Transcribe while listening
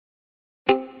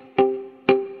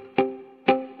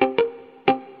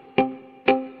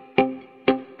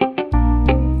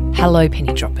Hello,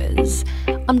 Penny Droppers.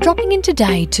 I'm dropping in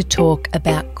today to talk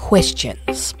about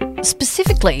questions.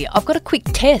 Specifically, I've got a quick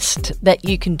test that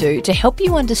you can do to help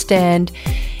you understand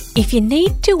if you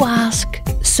need to ask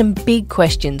some big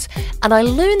questions. And I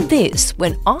learned this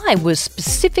when I was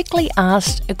specifically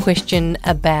asked a question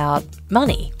about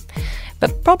money,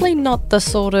 but probably not the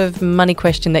sort of money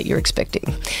question that you're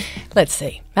expecting. Let's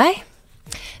see, eh?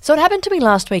 So it happened to me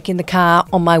last week in the car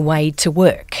on my way to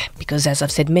work, because as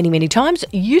I've said many, many times,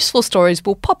 useful stories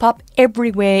will pop up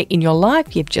everywhere in your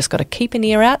life. You've just got to keep an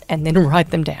ear out and then write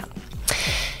them down.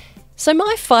 So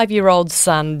my 5-year-old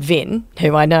son, Vin,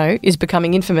 who I know is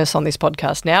becoming infamous on this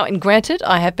podcast now, and granted,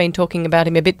 I have been talking about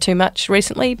him a bit too much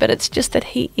recently, but it's just that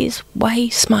he is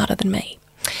way smarter than me.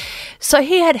 So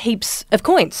he had heaps of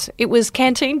coins. It was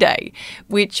canteen day,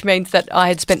 which means that I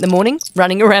had spent the morning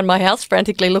running around my house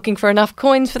frantically looking for enough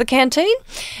coins for the canteen.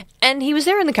 And he was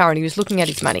there in the car and he was looking at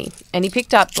his money. And he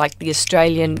picked up like the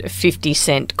Australian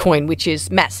 50-cent coin, which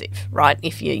is massive, right,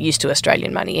 if you're used to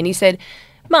Australian money. And he said,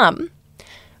 "Mum,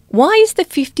 why is the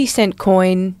 50-cent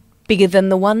coin bigger than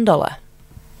the $1?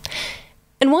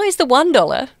 And why is the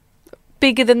 $1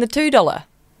 bigger than the $2?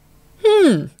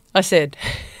 I said,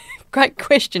 "Great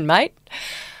question, mate.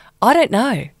 I don't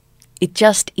know. It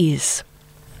just is."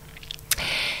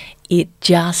 It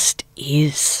just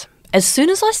is. As soon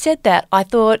as I said that, I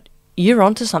thought, you're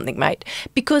onto something, mate.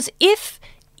 Because if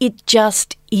it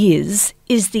just is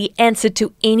the answer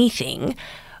to anything,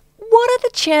 what are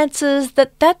the chances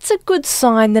that that's a good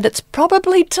sign that it's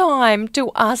probably time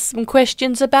to ask some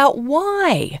questions about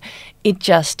why it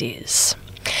just is?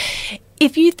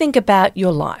 If you think about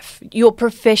your life, your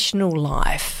professional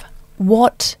life,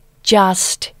 what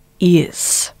just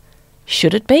is?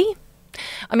 Should it be?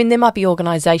 I mean, there might be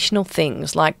organisational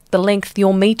things like the length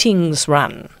your meetings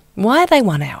run. Why are they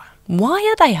 1 hour? Why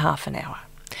are they half an hour?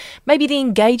 Maybe the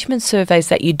engagement surveys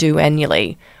that you do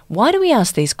annually. Why do we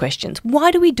ask these questions?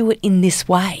 Why do we do it in this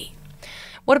way?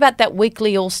 What about that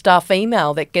weekly all-staff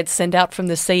email that gets sent out from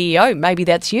the CEO? Maybe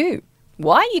that's you.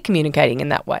 Why are you communicating in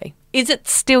that way? Is it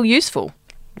still useful?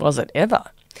 Was it ever?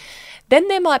 Then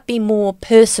there might be more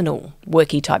personal,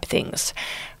 worky type things,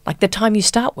 like the time you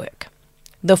start work,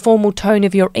 the formal tone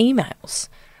of your emails,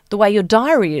 the way your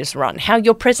diary is run, how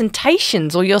your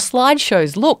presentations or your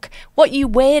slideshows look, what you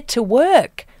wear to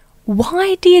work.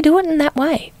 Why do you do it in that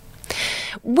way?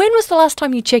 When was the last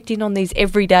time you checked in on these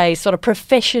everyday sort of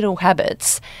professional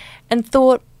habits and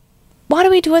thought, why do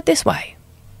we do it this way?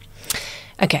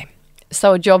 Okay,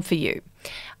 so a job for you.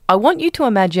 I want you to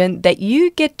imagine that you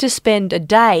get to spend a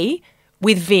day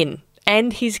with Vin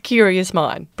and his curious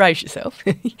mind. Brace yourself.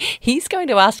 He's going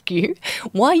to ask you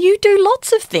why you do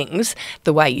lots of things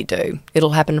the way you do.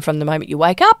 It'll happen from the moment you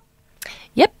wake up.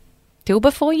 Yep. Till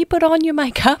before you put on your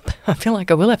makeup. I feel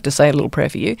like I will have to say a little prayer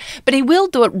for you. But he will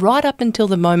do it right up until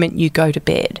the moment you go to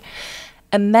bed.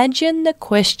 Imagine the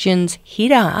questions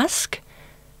he'd ask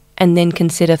and then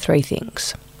consider 3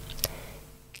 things.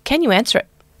 Can you answer it?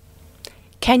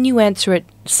 Can you answer it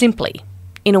simply,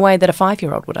 in a way that a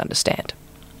 5-year-old would understand?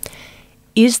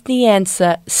 Is the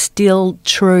answer still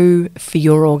true for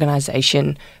your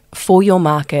organisation, for your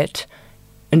market,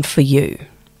 and for you?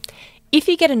 If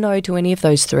you get a no to any of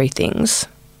those 3 things,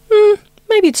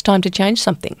 maybe it's time to change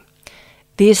something.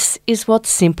 This is what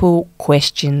simple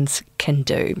questions can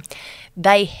do.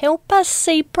 They help us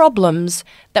see problems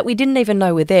that we didn't even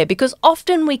know were there, because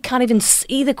often we can't even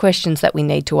see the questions that we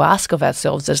need to ask of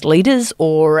ourselves as leaders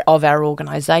or of our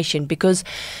organisation, because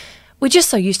we're just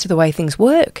so used to the way things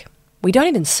work. We don't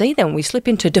even see them. We slip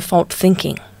into default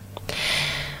thinking.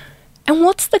 And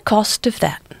what's the cost of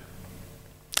that?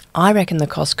 I reckon the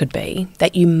cost could be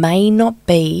that you may not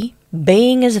be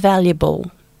being as valuable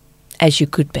as you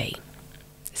could be.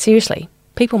 Seriously,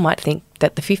 people might think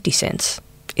that the 50 cents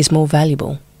is more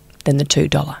valuable than the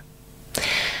 $2.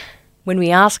 When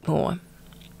we ask more,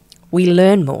 we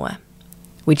learn more,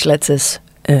 which lets us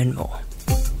earn more.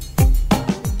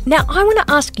 Now, I want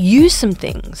to ask you some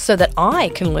things so that I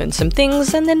can learn some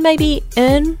things and then maybe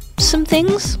earn some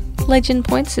things. Legend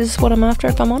points is what I'm after,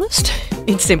 if I'm honest.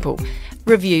 It's simple.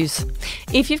 Reviews.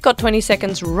 If you've got 20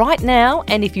 seconds right now,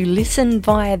 and if you listen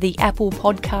via the Apple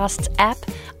Podcasts app,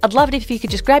 I'd love it if you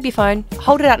could just grab your phone,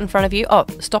 hold it out in front of you. Oh,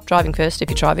 stop driving first if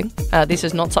you're driving. This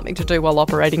is not something to do while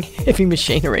operating heavy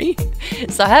machinery.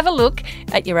 So have a look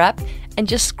at your app and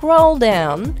just scroll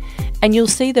down and you'll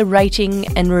see the rating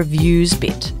and reviews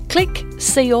bit. Click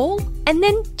See All and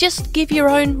then just give your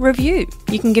own review.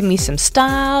 You can give me some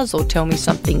stars or tell me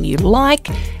something you like.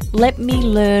 Let me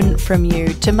learn from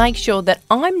you to make sure that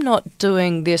I'm not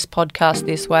doing this podcast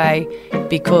this way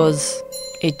because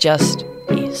it just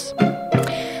is.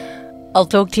 I'll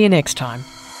talk to you next time.